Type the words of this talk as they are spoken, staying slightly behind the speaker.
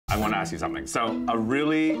I want to ask you something. So a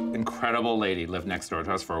really incredible lady lived next door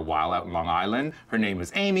to us for a while out in Long Island. Her name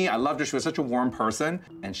was Amy. I loved her. She was such a warm person.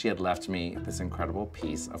 And she had left me this incredible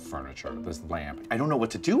piece of furniture, this lamp. I don't know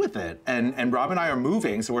what to do with it. And Rob and I are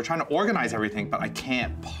moving, so we're trying to organize everything, but I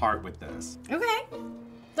can't part with this. Okay,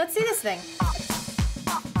 let's see this thing.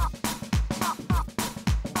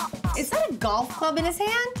 Is that a golf club in his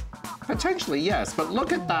hand? Potentially, yes, but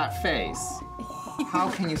look at that face.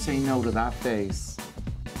 How can you say no to that face?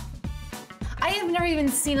 I have never even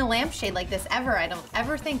seen a lampshade like this ever. I don't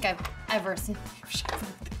ever think I've ever seen a lampshade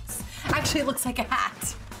like this. Actually, it looks like a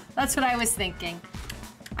hat. That's what I was thinking.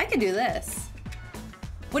 I could do this.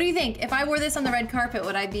 What do you think? If I wore this on the red carpet,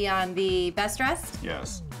 would I be on the best dressed?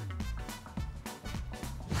 Yes.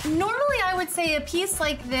 Normally, I would say a piece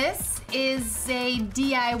like this is a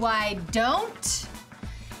DIY don't,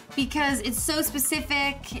 because it's so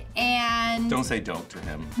specific and... Don't say don't to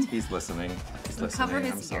him. He's listening. He's listening. Cover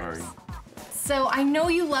his I'm sorry. ears. So I know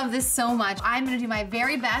you love this so much. I'm gonna do my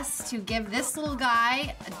very best to give this little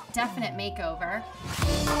guy a definite makeover.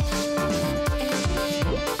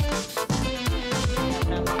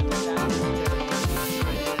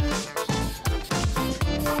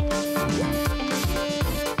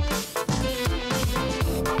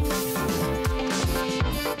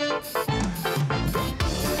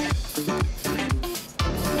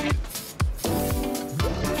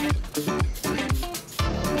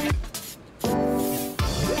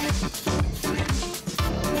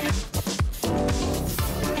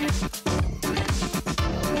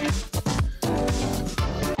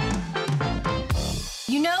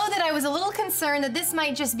 You know that I was a little concerned that this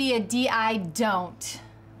might just be a DI don't,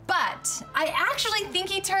 but I actually think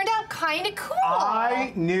he turned out kind of cool.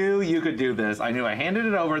 I knew you could do this. I knew. I handed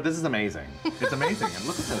it over. This is amazing. It's amazing. And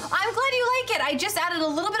look at this. I'm glad you like it. I just added a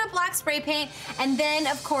little bit of black spray paint, and then,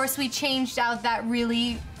 of course, we changed out that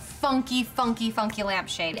really funky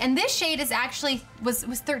lampshade. And this shade is actually, was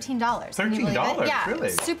 $13. $13? Yeah, Really?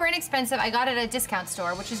 Super inexpensive. I got it at a discount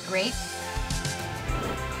store, which is great.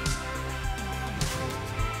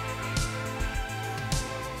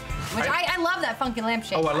 Which I love that funky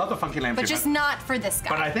lampshade. Oh, I love the funky lampshade. But just not for this guy.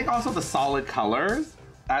 But I think also the solid colors,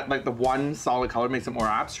 like the one solid color makes it more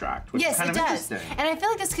abstract, which is kind of interesting. And I feel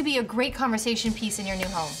like this could be a great conversation piece in your new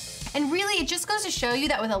home. And really, it just goes to show you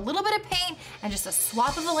that with a little bit of paint and just a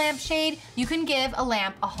swap of a lampshade, you can give a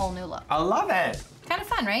lamp a whole new look. I love it. Kind of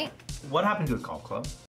fun, right? What happened to the golf club?